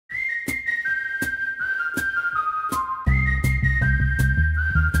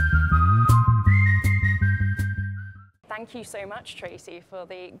Thank you so much, Tracy, for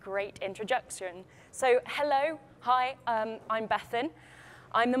the great introduction. So hello, hi, I'm Bethan.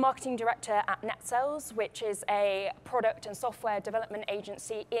 I'm the marketing director at Netsells, which is a product and software development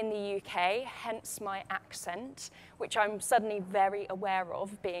agency in the UK, hence my accent, which I'm suddenly very aware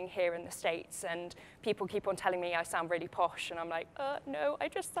of being here in the States. And people keep on telling me I sound really posh, and I'm like, no, I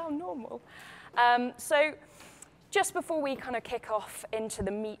just sound normal. So just before we kind of kick off into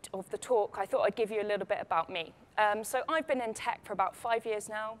the meat of the talk, I thought I'd give you a little bit about me. So I've been in tech for about 5 years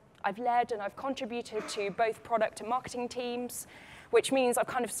now. I've led and I've contributed to both product and marketing teams, which means I've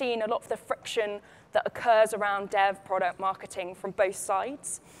kind of seen a lot of the friction that occurs around dev, product, marketing from both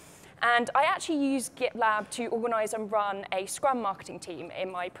sides. And I actually used GitLab to organize and run a Scrum marketing team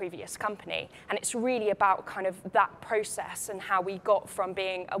in my previous company. And it's really about kind of that process and how we got from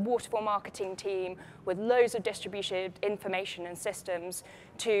being a waterfall marketing team with loads of distributed information and systems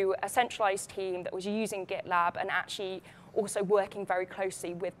to a centralized team that was using GitLab and actually also working very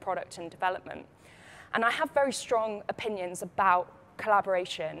closely with product and development. And I have very strong opinions about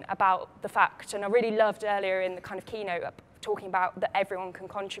collaboration, about the fact, and I really loved earlier in the kind of keynote talking about that everyone can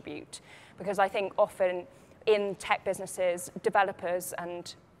contribute, because I think often in tech businesses, developers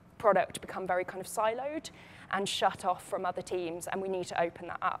and product become very kind of siloed and shut off from other teams, and we need to open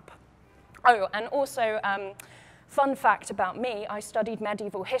that up. Oh, and also, fun fact about me, I studied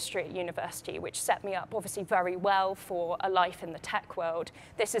medieval history at university, which set me up obviously very well for a life in the tech world.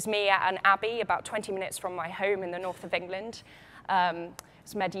 This is me at an abbey about 20 minutes from my home in the north of England.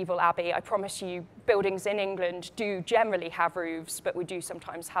 It's medieval abbey. I promise you, buildings in England do generally have roofs, but we do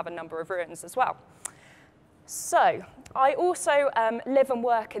sometimes have a number of ruins as well. So I also live and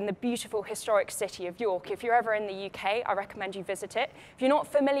work in the beautiful historic city of York. If you're ever in the UK, I recommend you visit it. If you're not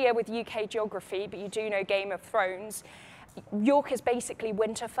familiar with UK geography, but you do know Game of Thrones, York is basically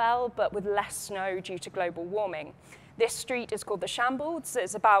Winterfell, but with less snow due to global warming. This street is called the Shambles.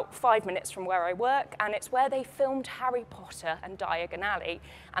 It's about 5 minutes from where I work, and it's where they filmed Harry Potter and Diagon Alley.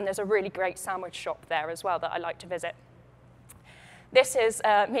 And there's a really great sandwich shop there as well that I like to visit. This is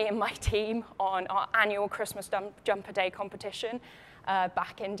me and my team on our annual Christmas Jumper Day competition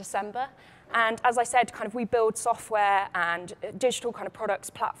back in December. And as I said, kind of we build software and digital kind of products,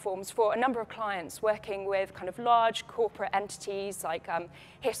 platforms for a number of clients working with kind of large corporate entities like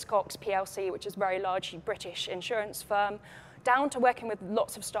Hiscox PLC, which is a very large British insurance firm, down to working with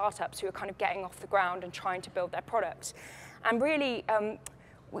lots of startups who are kind of getting off the ground and trying to build their products. And really,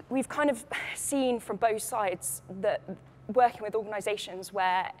 we've kind of seen from both sides that working with organizations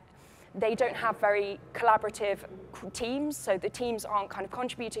where they don't have very collaborative teams, so the teams aren't kind of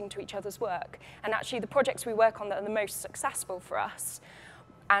contributing to each other's work. And actually, the projects we work on that are the most successful for us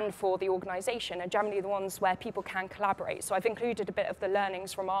and for the organization are generally the ones where people can collaborate. So I've included a bit of the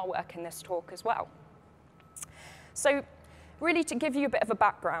learnings from our work in this talk as well. So really, to give you a bit of a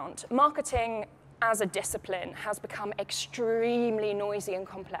background, marketing as a discipline has become extremely noisy and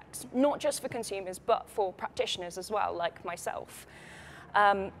complex, not just for consumers, but for practitioners as well, like myself.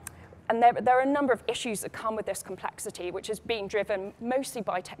 And there are a number of issues that come with this complexity, which is being driven mostly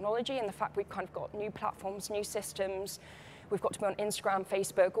by technology and the fact we've kind of got new platforms, new systems. We've got to be on Instagram,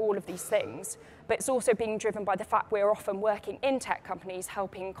 Facebook, all of these things. But it's also being driven by the fact we're often working in tech companies,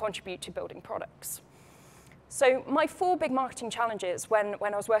 helping contribute to building products. So my 4 big marketing challenges when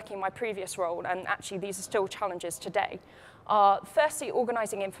I was working in my previous role, and actually these are still challenges today, are firstly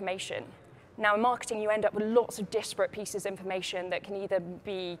organizing information. Now, in marketing, you end up with lots of disparate pieces of information that can either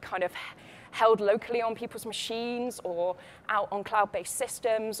be kind of held locally on people's machines or out on cloud-based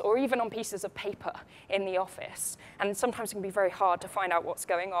systems or even on pieces of paper in the office. And sometimes it can be very hard to find out what's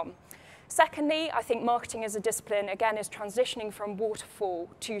going on. Secondly, I think marketing as a discipline, again, is transitioning from waterfall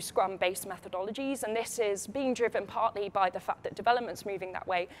to Scrum-based methodologies. And this is being driven partly by the fact that development's moving that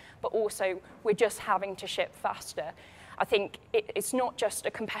way, but also we're just having to ship faster. I think it's not just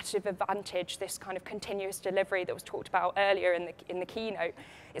a competitive advantage, this kind of continuous delivery that was talked about earlier in the keynote.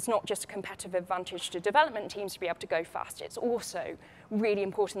 It's not just a competitive advantage to development teams to be able to go fast. It's also really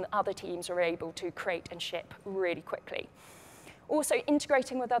important that other teams are able to create and ship really quickly. Also,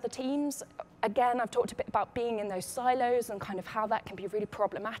 integrating with other teams. Again, I've talked a bit about being in those silos and kind of how that can be really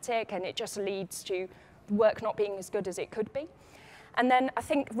problematic, and it just leads to work not being as good as it could be. And then I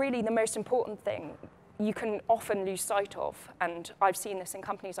think really the most important thing you can often lose sight of, and I've seen this in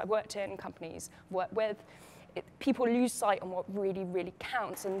companies I've worked in, companies I've worked with, people lose sight on what really, really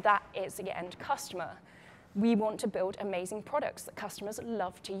counts, and that is the end customer. We want to build amazing products that customers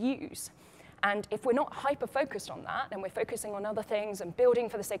love to use. And if we're not hyper-focused on that, and we're focusing on other things and building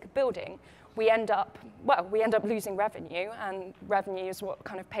for the sake of building, we end up losing revenue, and revenue is what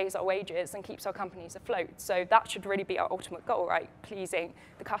kind of pays our wages and keeps our companies afloat. So that should really be our ultimate goal, right? Pleasing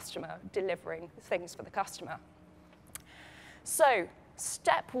the customer, delivering things for the customer. So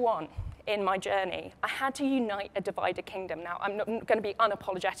step one in my journey, I had to unite a divided kingdom. Now, I'm not going to be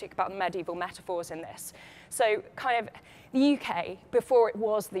unapologetic about the medieval metaphors in this. So kind of the UK, before it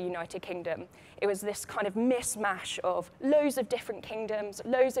was the United Kingdom, it was this kind of mishmash of loads of different kingdoms,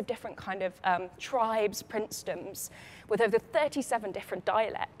 loads of different kind of tribes, princedoms, with over 37 different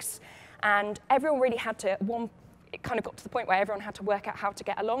dialects. And everyone really had to, it kind of got to the point where everyone had to work out how to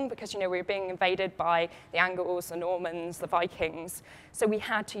get along because, we were being invaded by the Angles, the Normans, the Vikings. So we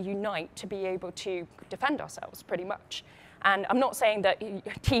had to unite to be able to defend ourselves, pretty much. And I'm not saying that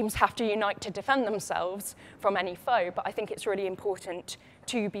teams have to unite to defend themselves from any foe, but I think it's really important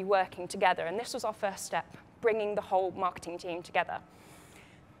to be working together. And this was our first step, bringing the whole marketing team together.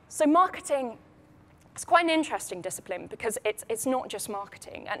 So marketing, it's quite an interesting discipline because it's not just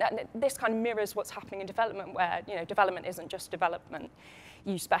marketing. And this kind of mirrors what's happening in development where, development isn't just development.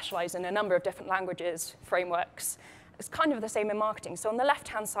 You specialize in a number of different languages, frameworks. It's kind of the same in marketing. So on the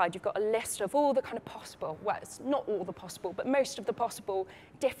left-hand side, you've got a list of all the kind of possible, well, it's not all the possible, but most of the possible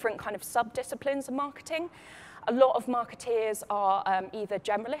different kind of sub-disciplines of marketing. A lot of marketeers are either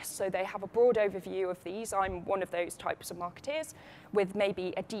generalists, so they have a broad overview of these. I'm one of those types of marketeers with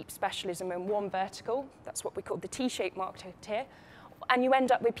maybe a deep specialism in one vertical. That's what we call the T-shaped marketeer. And you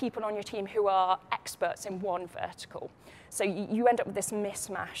end up with people on your team who are experts in one vertical. So you end up with this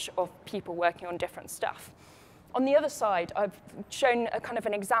mismatch of people working on different stuff. On the other side, I've shown a kind of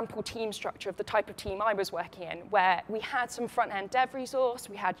an example team structure of the type of team I was working in, where we had some front-end dev resource,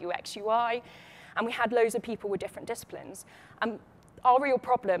 we had UX, UI, and we had loads of people with different disciplines. Our real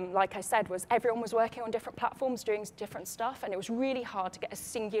problem, like I said, was everyone was working on different platforms, doing different stuff, and it was really hard to get a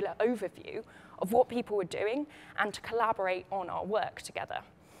singular overview of what people were doing and to collaborate on our work together.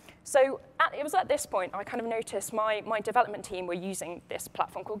 So it was at this point I kind of noticed my development team were using this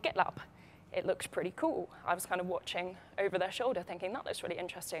platform called GitLab. It looked pretty cool. I was kind of watching over their shoulder thinking, that looks really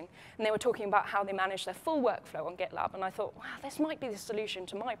interesting. And they were talking about how they manage their full workflow on GitLab. And I thought, wow, this might be the solution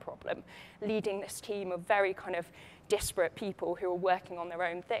to my problem, leading this team of very kind of disparate people who are working on their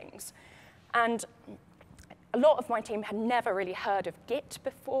own things. And a lot of my team had never really heard of Git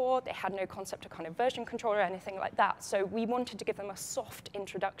before. They had no concept of kind of version control or anything like that. So we wanted to give them a soft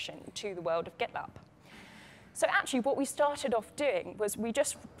introduction to the world of GitLab. So actually, what we started off doing was we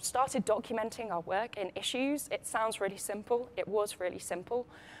just started documenting our work in issues. It sounds really simple. It was really simple.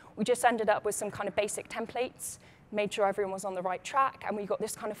 We just ended up with some kind of basic templates, made sure everyone was on the right track, and we got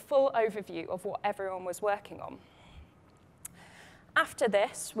this kind of full overview of what everyone was working on. After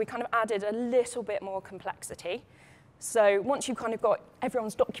this, we kind of added a little bit more complexity. So once you've kind of got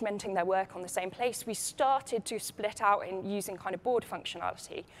everyone's documenting their work on the same place, we started to split out in using kind of board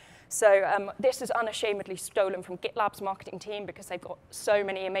functionality. So this is unashamedly stolen from GitLab's marketing team because they've got so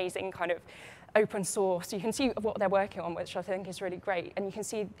many amazing kind of open source. You can see what they're working on, which I think is really great. And you can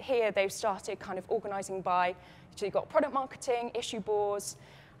see here they've started kind of organizing by, so you've got product marketing, issue boards,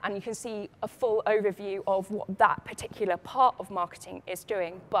 and you can see a full overview of what that particular part of marketing is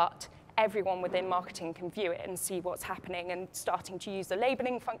doing, but everyone within marketing can view it and see what's happening and starting to use the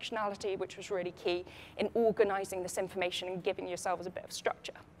labeling functionality, which was really key in organizing this information and giving yourselves a bit of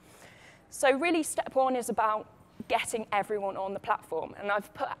structure. So really, step one is about getting everyone on the platform. And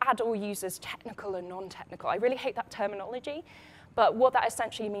I've put add all users technical and non-technical. I really hate that terminology. But what that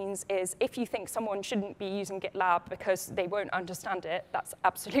essentially means is if you think someone shouldn't be using GitLab because they won't understand it, that's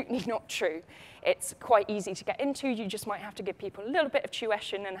absolutely not true. It's quite easy to get into. You just might have to give people a little bit of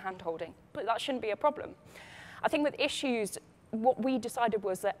tuition and hand-holding. But that shouldn't be a problem. I think with issues, what we decided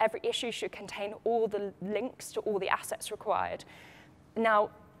was that every issue should contain all the links to all the assets required.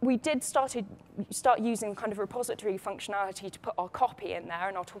 Now, we did start using kind of repository functionality to put our copy in there,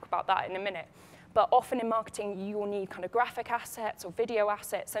 and I'll talk about that in a minute. But often in marketing, you will need kind of graphic assets or video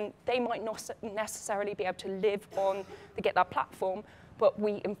assets, and they might not necessarily be able to live on the GitLab platform, but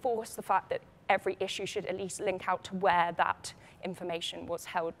we enforce the fact that every issue should at least link out to where that information was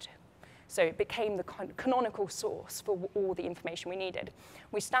held to. So it became the kind of canonical source for all the information we needed.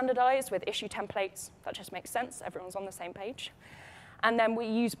 We standardized with issue templates. That just makes sense. Everyone's on the same page. And then we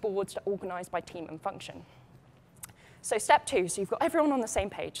use boards to organize by team and function. So step two, so you've got everyone on the same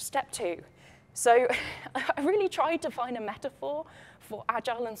page. Step two. So I really tried to find a metaphor for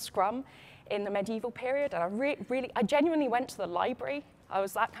Agile and Scrum in the medieval period. And I genuinely went to the library. I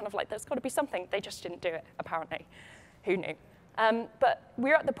was that kind of like, there's got to be something. They just didn't do it, apparently. Who knew? But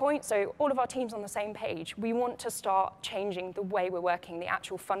we're at the point, so all of our teams on the same page, we want to start changing the way we're working, the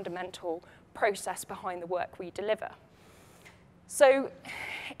actual fundamental process behind the work we deliver. So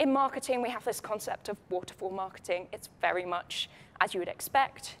in marketing, we have this concept of waterfall marketing. It's very much as you would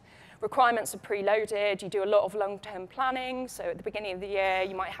expect. Requirements are preloaded. You do a lot of long-term planning. So at the beginning of the year,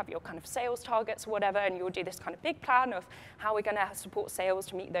 you might have your kind of sales targets or whatever, and you'll do this kind of big plan of how we're going to support sales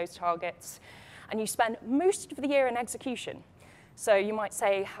to meet those targets. And you spend most of the year in execution. So you might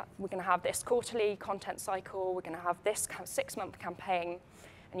say, we're going to have this quarterly content cycle. We're going to have this kind of 6-month campaign.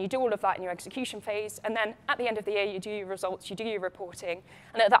 And you do all of that in your execution phase. And then at the end of the year, you do your results, you do your reporting.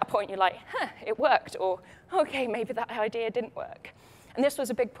 And at that point, you're like, it worked. Or, OK, maybe that idea didn't work. And this was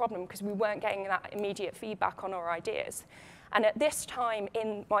a big problem because we weren't getting that immediate feedback on our ideas. And at this time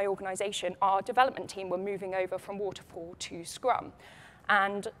in my organization, our development team were moving over from Waterfall to Scrum.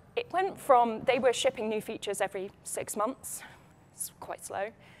 And it went from, they were shipping new features every 6 months. It's quite slow.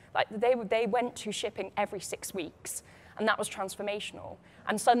 Like they went to shipping every 6 weeks. And that was transformational.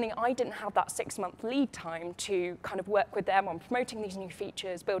 And suddenly I didn't have that 6-month lead time to kind of work with them on promoting these new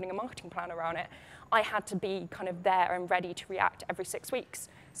features, building a marketing plan around it. I had to be kind of there and ready to react every 6 weeks.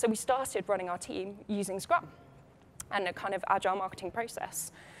 So we started running our team using Scrum and a kind of agile marketing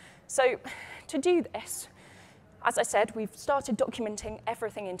process. So to do this, as I said, we've started documenting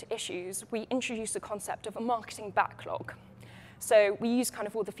everything into issues. We introduced the concept of a marketing backlog. So we use kind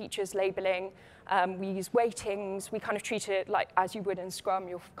of all the features labeling. We use weightings. We kind of treat it like as you would in Scrum,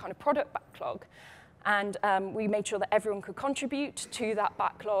 your kind of product backlog. And we made sure that everyone could contribute to that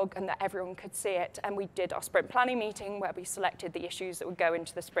backlog and that everyone could see it. And we did our sprint planning meeting where we selected the issues that would go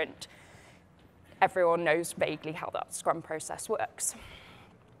into the sprint. Everyone knows vaguely how that Scrum process works.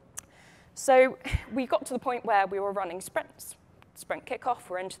 So we got to the point where we were running sprints. Sprint kickoff,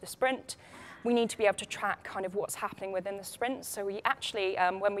 we're into the sprint. We need to be able to track kind of what's happening within the sprint. So we actually,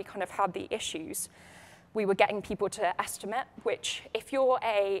 when we kind of had the issues, we were getting people to estimate, which if you're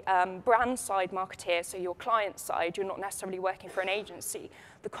a brand side marketeer, so your client side, you're not necessarily working for an agency,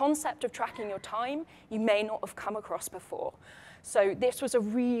 the concept of tracking your time, you may not have come across before. So this was a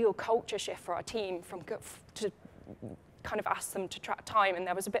real culture shift for our team to kind of ask them to track time. And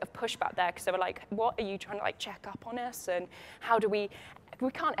there was a bit of pushback there because they were like, what are you trying to like check up on us? And how do we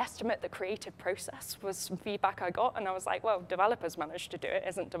can't estimate the creative process was some feedback I got. And I was like, well, developers managed to do it.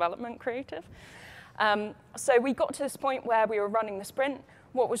 Isn't development creative? So we got to this point where we were running the sprint.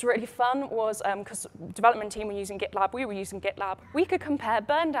 What was really fun was, because the development team were using GitLab, we were using GitLab, we could compare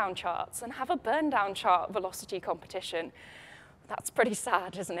burn down charts and have a burn down chart velocity competition. That's pretty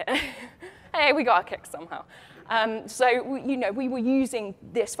sad, isn't it? Hey, we got a kick somehow. So we were using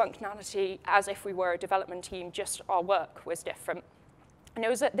this functionality as if we were a development team, just our work was different. And it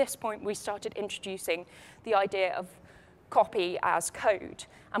was at this point we started introducing the idea of copy as code.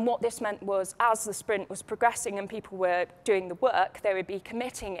 And what this meant was, as the sprint was progressing and people were doing the work, they would be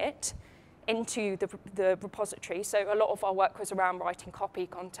committing it into the repository. So a lot of our work was around writing copy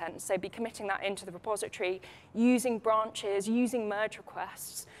content. So be committing that into the repository, using branches, using merge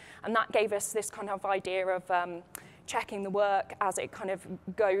requests. And that gave us this kind of idea of checking the work as it kind of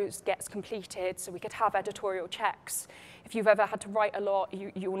gets completed. So we could have editorial checks. If you've ever had to write a lot,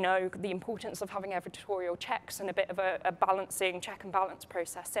 you'll know the importance of having editorial checks and a bit of a balancing check and balance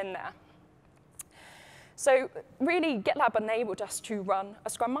process in there. So really, GitLab enabled us to run a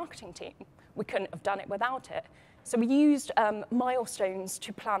Scrum marketing team. We couldn't have done it without it. So we used milestones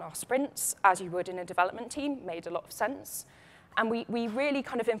to plan our sprints, as you would in a development team. Made a lot of sense. And we really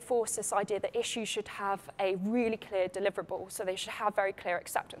kind of enforced this idea that issues should have a really clear deliverable. So they should have very clear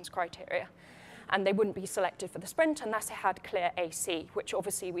acceptance criteria. And they wouldn't be selected for the sprint unless it had clear AC, which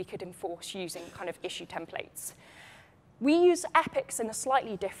obviously we could enforce using kind of issue templates. We use epics in a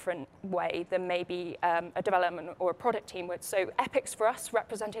slightly different way than maybe a development or a product team would. So epics for us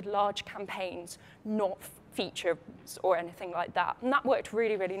represented large campaigns, not features or anything like that. And that worked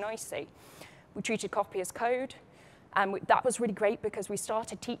really, really nicely. We treated copy as code. And that was really great because we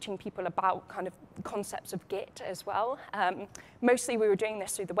started teaching people about kind of the concepts of Git as well. Mostly we were doing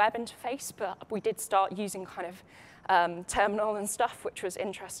this through the web interface, but we did start using kind of terminal and stuff, which was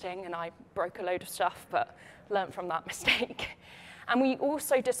interesting. And I broke a load of stuff, but learned from that mistake. And we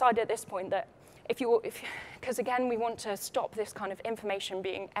also decided at this point that because again, we want to stop this kind of information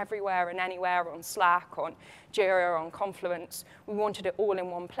being everywhere and anywhere on Slack, on Jira, on Confluence. We wanted it all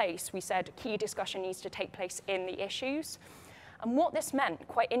in one place. We said key discussion needs to take place in the issues. And what this meant,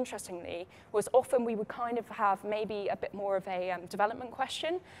 quite interestingly, was often we would kind of have maybe a bit more of a development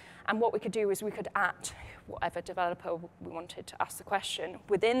question. And what we could do is we could at whatever developer we wanted to ask the question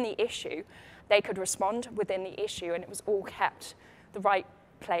within the issue. They could respond within the issue, and it was all kept the right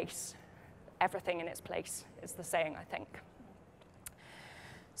place. Everything in its place is the saying, I think.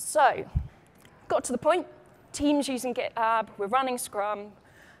 So, got to the point. Teams using GitLab. We're running Scrum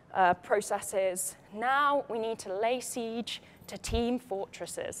processes. Now we need to lay siege to team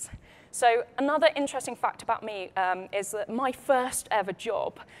fortresses. So another interesting fact about me is that my first ever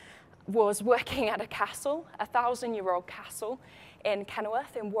job was working at a castle, a 1,000-year-old castle in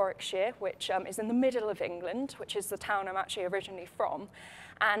Kenilworth in Warwickshire, which is in the middle of England, which is the town I'm actually originally from.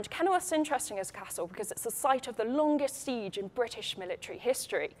 And Kenilworth's interesting as a castle because it's the site of the longest siege in British military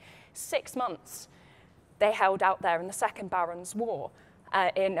history. 6 months they held out there in the Second Barons' War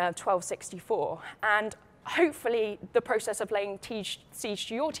in 1264. And hopefully the process of laying siege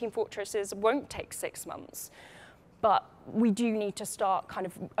to your team fortresses won't take 6 months. But we do need to start kind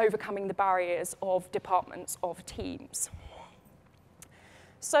of overcoming the barriers of departments, of teams.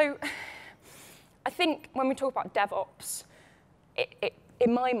 So I think when we talk about DevOps,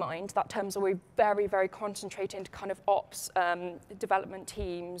 in my mind, that term's always very, very concentrated into kind of ops, development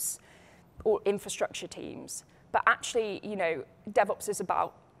teams, or infrastructure teams. But actually, you know, DevOps is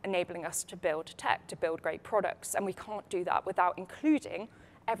about enabling us to build tech, to build great products, and we can't do that without including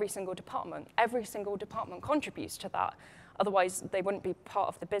every single department. Every single department contributes to that. Otherwise, they wouldn't be part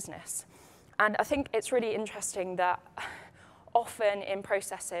of the business. And I think it's really interesting that often in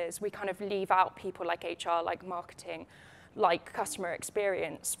processes, we kind of leave out people like HR, like marketing, like customer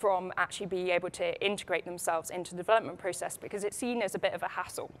experience from actually being able to integrate themselves into the development process because it's seen as a bit of a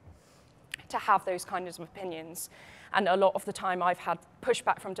hassle to have those kinds of opinions. And a lot of the time I've had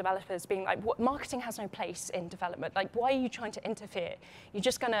pushback from developers being like, what, marketing has no place in development. Like, why are you trying to interfere? You're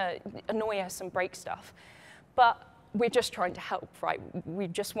just going to annoy us and break stuff. But we're just trying to help, right? We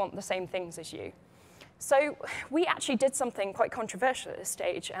just want the same things as you. So we actually did something quite controversial at this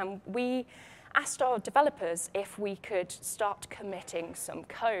stage, and we asked our developers if we could start committing some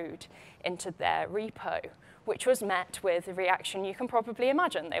code into their repo, which was met with a reaction you can probably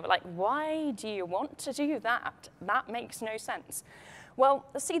imagine. They were like, why do you want to do that? That makes no sense. Well,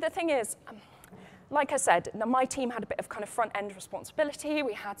 see, the thing is, like I said, my team had a bit of kind of front-end responsibility.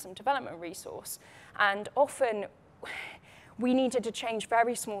 We had some development resource. And often, we needed to change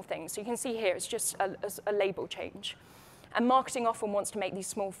very small things. So you can see here, it's just a label change. And marketing often wants to make these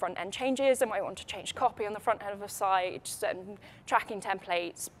small front-end changes. They might want to change copy on the front end of a site, certain tracking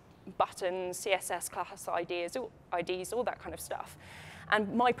templates, buttons, CSS class IDs, all that kind of stuff.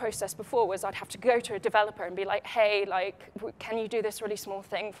 And my process before was I'd have to go to a developer and be like, hey, like, can you do this really small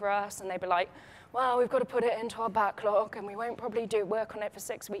thing for us? And they'd be like, well, we've got to put it into our backlog, and we won't probably work on it for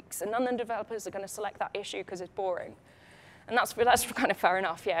 6 weeks. And none of the developers are going to select that issue because it's boring. And that's kind of fair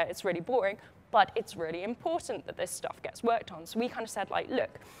enough. Yeah, it's really boring. But it's really important that this stuff gets worked on. So we kind of said, like,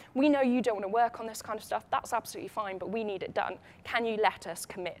 look, we know you don't want to work on this kind of stuff. That's absolutely fine, but we need it done. Can you let us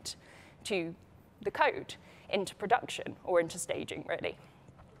commit to the code into production or into staging, really?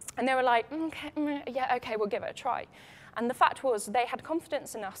 And they were like, okay, yeah, okay, we'll give it a try. And the fact was they had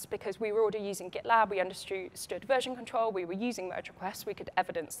confidence in us because we were already using GitLab. We understood version control. We were using merge requests. We could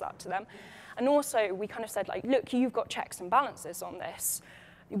evidence that to them. And also, we kind of said, like, look, you've got checks and balances on this.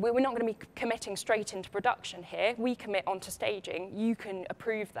 We're not going to be committing straight into production here. We commit onto staging. You can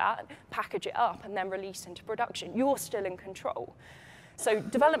approve that, package it up, and then release into production. You're still in control. So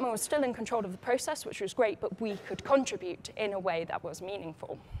development was still in control of the process, which was great, but we could contribute in a way that was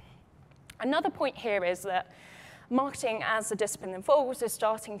meaningful. Another point here is that marketing, as the discipline evolves, is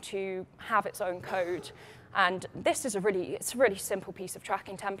starting to have its own code. And this is it's a really simple piece of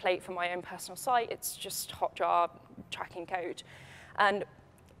tracking template for my own personal site. It's just Hotjar tracking code. And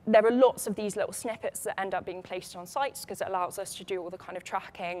there are lots of these little snippets that end up being placed on sites because it allows us to do all the kind of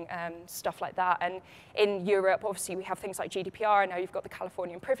tracking and stuff like that. And in Europe, obviously, we have things like GDPR. Now you've got the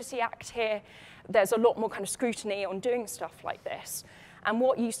Californian Privacy Act here. There's a lot more kind of scrutiny on doing stuff like this. And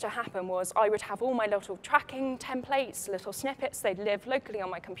what used to happen was I would have all my little tracking templates, little snippets. They'd live locally on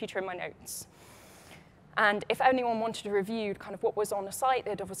my computer in my notes. And if anyone wanted to review kind of what was on a site,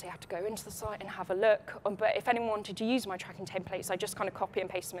 they'd obviously have to go into the site and have a look. But if anyone wanted to use my tracking templates, I just kind of copy and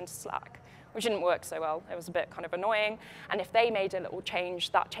paste them into Slack, which didn't work so well. It was a bit kind of annoying. And if they made a little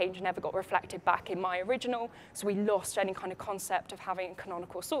change, that change never got reflected back in my original. So we lost any kind of concept of having a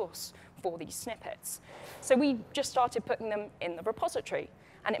canonical source for these snippets. So we just started putting them in the repository,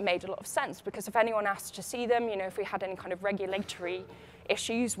 and it made a lot of sense, because if anyone asked to see them, if we had any kind of regulatory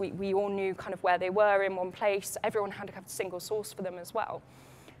issues, we all knew kind of where they were in one place. Everyone had to have a single source for them as well.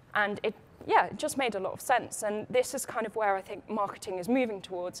 And it just made a lot of sense. And this is kind of where I think marketing is moving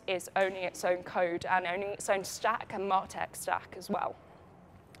towards, is owning its own code and owning its own stack and MarTech stack as well.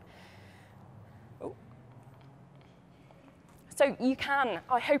 So you can,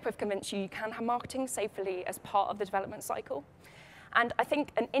 I hope I've convinced you can have marketing safely as part of the development cycle. And I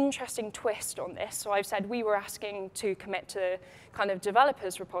think an interesting twist on this, so I've said we were asking to commit to kind of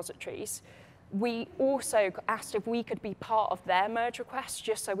developers' repositories. We also asked if we could be part of their merge requests,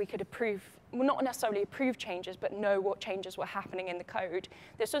 just so we could approve, well, not necessarily approve changes, but know what changes were happening in the code.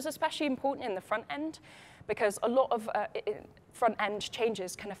 This was especially important in the front end, because a lot of front-end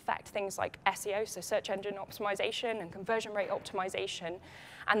changes can affect things like SEO, so search engine optimization and conversion rate optimization,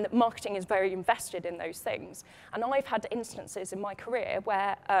 and that marketing is very invested in those things. And I've had instances in my career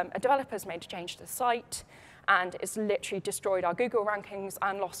where a developer's made a change to the site, and it's literally destroyed our Google rankings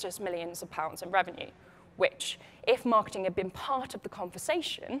and lost us millions of pounds in revenue, which, if marketing had been part of the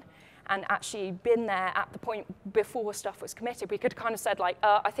conversation and actually been there at the point before stuff was committed, we could kind of said, like,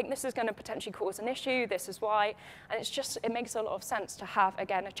 I think this is going to potentially cause an issue, this is why. And it makes a lot of sense to have,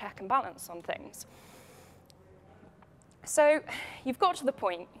 again, a check and balance on things. So you've got to the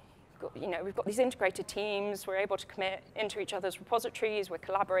point, we've got these integrated teams, we're able to commit into each other's repositories, we're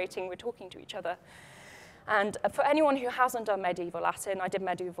collaborating, we're talking to each other. And for anyone who hasn't done medieval Latin, I did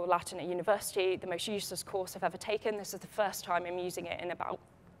medieval Latin at university, the most useless course I've ever taken. This is the first time I'm using it in about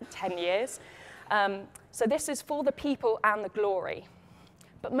 10 years. So this is for the people and the glory,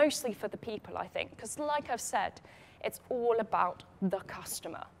 but mostly for the people, I think, because like I've said, it's all about the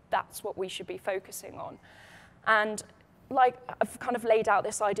customer. That's what we should be focusing on. And like I've kind of laid out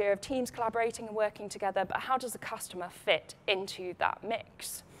this idea of teams collaborating and working together, but how does the customer fit into that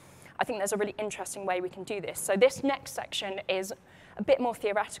mix? I think there's a really interesting way we can do this. So this next section is a bit more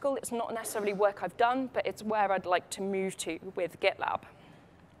theoretical. It's not necessarily work I've done, but it's where I'd like to move to with GitLab.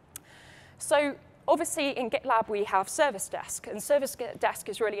 So obviously in GitLab we have Service Desk, and Service Desk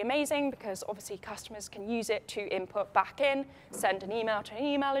is really amazing because obviously customers can use it to input back in, send an email to an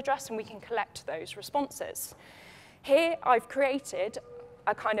email address, and we can collect those responses. Here I've created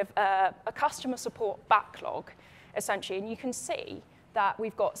a kind of a customer support backlog, essentially, and you can see that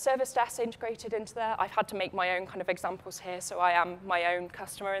we've got Service Desk integrated into there. I've had to make my own kind of examples here, so I am my own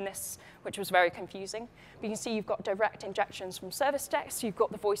customer in this, which was very confusing. But you can see you've got direct injections from Service Desk, so you've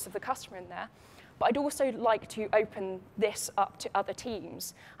got the voice of the customer in there. But I'd also like to open this up to other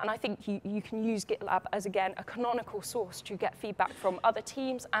teams, and I think you can use GitLab as, again, a canonical source to get feedback from other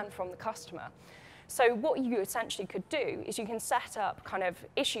teams and from the customer. So what you essentially could do is you can set up kind of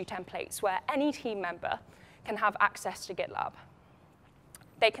issue templates where any team member can have access to GitLab.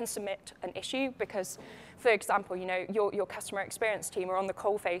 They can submit an issue because, for example, your customer experience team are on the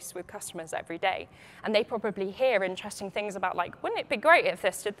coalface with customers every day, and they probably hear interesting things about, like, wouldn't it be great if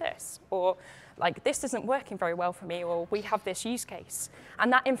this did this? Or, like, this isn't working very well for me, or we have this use case.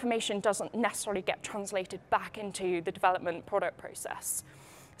 And that information doesn't necessarily get translated back into the development product process.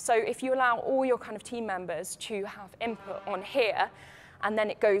 So if you allow all your kind of team members to have input on here, and then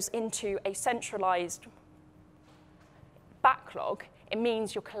it goes into a centralized backlog, it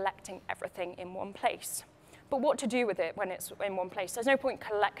means you're collecting everything in one place. But what to do with it when it's in one place? There's no point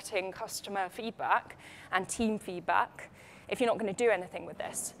collecting customer feedback and team feedback if you're not going to do anything with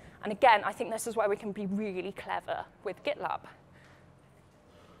this. And again, I think this is where we can be really clever with GitLab.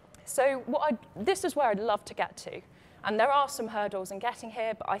 So this is where I'd love to get to. And there are some hurdles in getting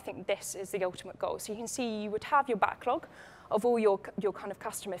here, but I think this is the ultimate goal. So you can see you would have your backlog of all your kind of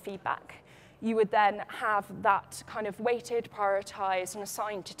customer feedback. You would then have that kind of weighted, prioritized, and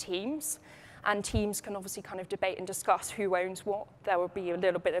assigned to teams. And teams can obviously kind of debate and discuss who owns what. There will be a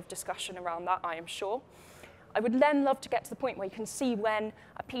little bit of discussion around that, I am sure. I would then love to get to the point where you can see when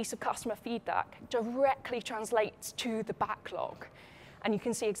a piece of customer feedback directly translates to the backlog. And you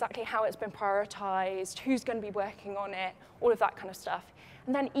can see exactly how it's been prioritized, who's going to be working on it, all of that kind of stuff.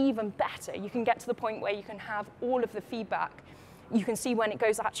 And then even better, you can get to the point where you can have all of the feedback. You can see when it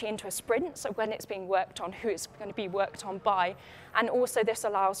goes actually into a sprint, so when it's being worked on, who it's going to be worked on by. And also this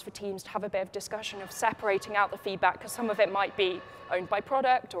allows for teams to have a bit of discussion of separating out the feedback, because some of it might be owned by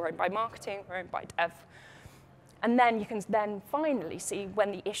product or owned by marketing or owned by dev. And then you can then finally see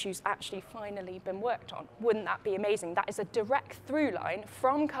when the issue's actually finally been worked on. Wouldn't that be amazing? That is a direct through line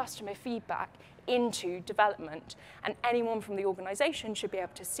from customer feedback into development. And anyone from the organization should be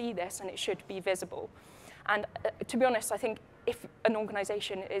able to see this, and it should be visible. And to be honest, I think if an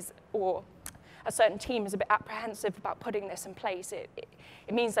organization is, or a certain team is a bit apprehensive about putting this in place, it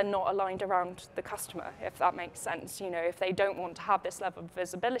means they're not aligned around the customer, if that makes sense. You know, if they don't want to have this level of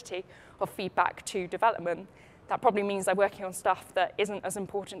visibility of feedback to development, that probably means they're working on stuff that isn't as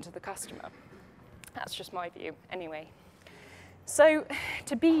important to the customer. That's just my view, anyway. So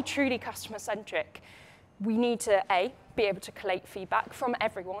to be truly customer-centric, we need to, A, be able to collate feedback from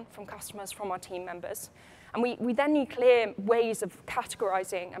everyone, from customers, from our team members. And we then need clear ways of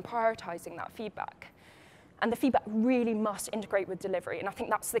categorizing and prioritizing that feedback. And the feedback really must integrate with delivery. And I think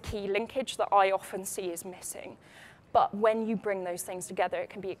that's the key linkage that I often see is missing. But when you bring those things together, it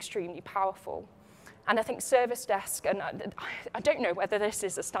can be extremely powerful. And I think Service Desk, and I don't know whether this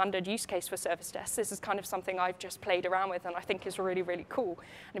is a standard use case for Service Desk. This is kind of something I've just played around with and I think is really, really cool.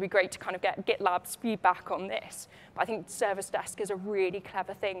 And it'd be great to kind of get GitLab's feedback on this. But I think Service Desk is a really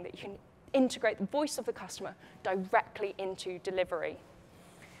clever thing that you can integrate the voice of the customer directly into delivery.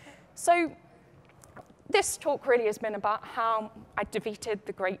 So this talk really has been about how I defeated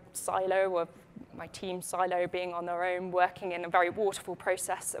the great silo of my team silo being on their own, working in a very waterfall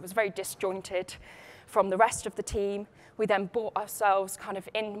process that was very disjointed from the rest of the team. We then brought ourselves kind of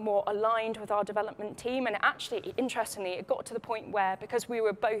in more aligned with our development team. And actually, interestingly, it got to the point where, because we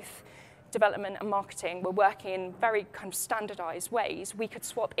were both development and marketing were working in very kind of standardized ways, we could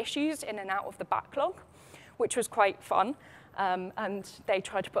swap issues in and out of the backlog, which was quite fun. And they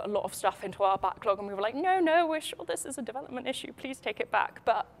tried to put a lot of stuff into our backlog, and we were like, no, we're sure this is a development issue, please take it back.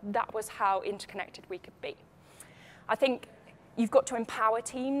 But that was how interconnected we could be. I think you've got to empower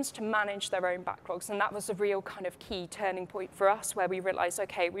teams to manage their own backlogs, and that was a real kind of key turning point for us, where we realized,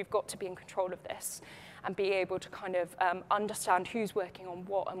 okay, we've got to be in control of this and be able to kind of understand who's working on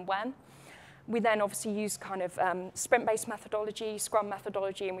what and when. We then obviously used kind of sprint-based methodology, Scrum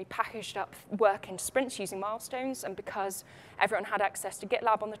methodology, and we packaged up work into sprints using milestones. And because everyone had access to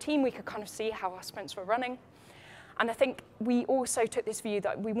GitLab on the team, we could kind of see how our sprints were running. And I think we also took this view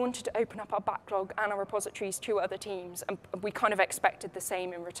that we wanted to open up our backlog and our repositories to other teams, and we kind of expected the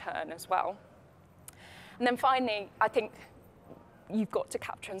same in return as well. And then finally, I think you've got to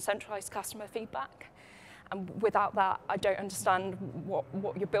capture and centralize customer feedback. And without that, I don't understand what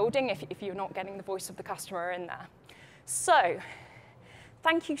you're building if you're not getting the voice of the customer in there. So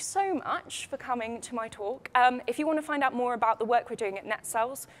thank you so much for coming to my talk. If you want to find out more about the work we're doing at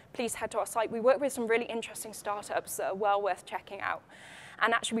Netsells, please head to our site. We work with some really interesting startups that are well worth checking out.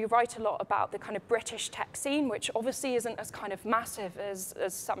 And actually, we write a lot about the kind of British tech scene, which obviously isn't as kind of massive as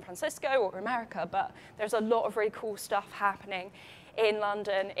San Francisco or America, but there's a lot of really cool stuff happening in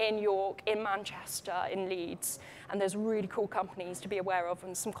London, in York, in Manchester, in Leeds. And there's really cool companies to be aware of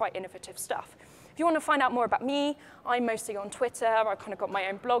and some quite innovative stuff. If you want to find out more about me, I'm mostly on Twitter. I kind of got my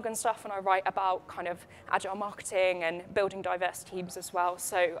own blog and stuff, and I write about kind of agile marketing and building diverse teams as well.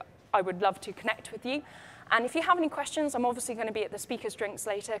 So I would love to connect with you. And if you have any questions, I'm obviously going to be at the speakers' drinks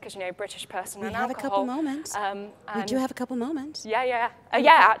later because, you know, British person and alcohol. We have a couple moments. We do have a couple moments. Yeah. Yeah,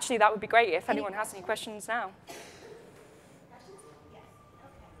 actually, that would be great if anyone has any questions now.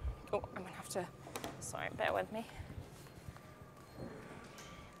 Oh, I'm going to have to, sorry, bear with me.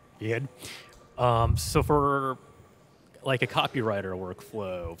 Good. So for like a copywriter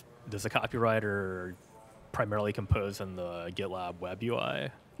workflow, does a copywriter primarily compose in the GitLab web UI?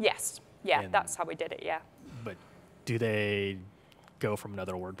 Yes. Yeah, that's how we did it, yeah. But do they go from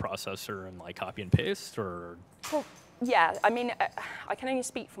another word processor and like copy and paste, or? Well, yeah, I mean, I can only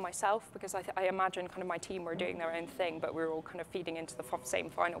speak for myself because I imagine kind of my team were doing their own thing, but we were all kind of feeding into the same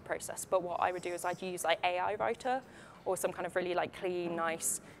final process. But what I would do is I'd use like AI Writer or some kind of really like clean,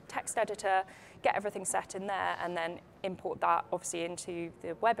 nice text editor, get everything set in there, and then import that obviously into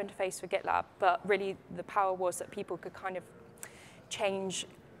the web interface for GitLab. But really the power was that people could kind of change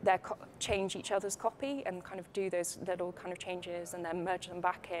each other's copy and kind of do those little kind of changes and then merge them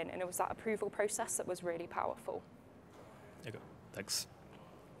back in. And it was that approval process that was really powerful. Okay, thanks.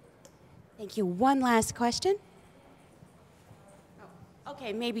 Thank you. One last question. Oh,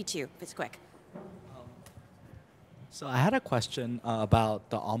 okay, maybe two, if it's quick. So I had a question about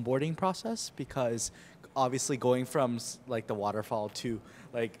the onboarding process, because obviously going from like the waterfall to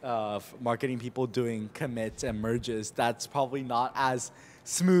like marketing people doing commits and merges, that's probably not as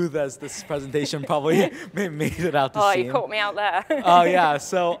smooth as this presentation probably made it out to seem. Oh, you caught me out there. Oh yeah.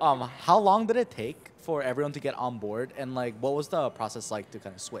 So how long did it take for everyone to get on board, and like what was the process like to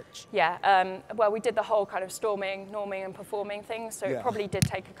kind of switch? Yeah. Well, we did the whole kind of storming, norming, and performing thing, so it probably did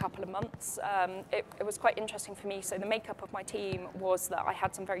take a couple of months. It was quite interesting for me. So the makeup of my team was that I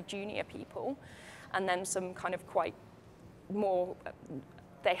had some very junior people, and then some kind of quite more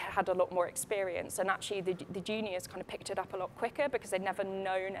they had a lot more experience, and actually the juniors kind of picked it up a lot quicker because they'd never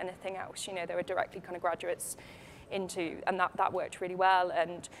known anything else. You know, they were directly kind of graduates into, and that worked really well.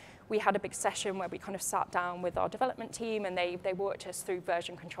 And we had a big session where we kind of sat down with our development team, and they walked us through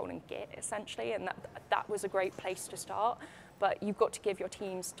version control and Git essentially, and that was a great place to start. But you've got to give your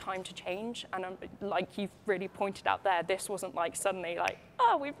teams time to change, and like you've really pointed out there, this wasn't like suddenly like,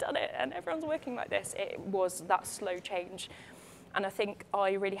 oh, we've done it and everyone's working like this. It was that slow change. And I think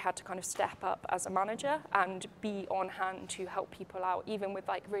I really had to kind of step up as a manager and be on hand to help people out, even with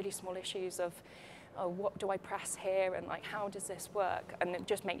like really small issues of, oh, what do I press here, and like, how does this work? And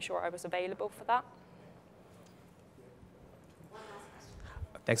just make sure I was available for that.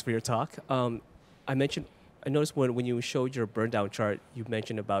 Thanks for your talk. I noticed when you showed your burn down chart, you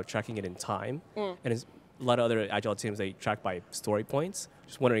mentioned about tracking it in time. And a lot of other agile teams, they track by story points.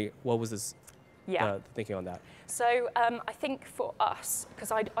 Just wondering, what was this thinking on that? So I think for us,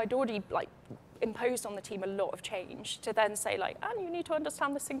 because I'd already like imposed on the team a lot of change, to then say like, and you need to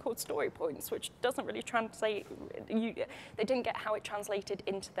understand this thing called story points, which doesn't really translate. They didn't get how it translated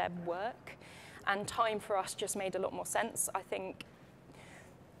into their work, and time for us just made a lot more sense. I think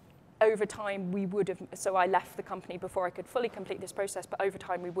over time we would have, so I left the company before I could fully complete this process, but over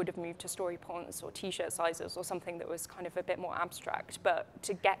time we would have moved to story points or t-shirt sizes or something that was kind of a bit more abstract, but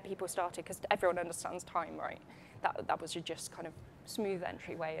to get people started, because everyone understands time, right? That was just kind of smooth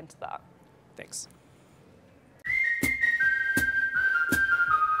entryway into that. Thanks.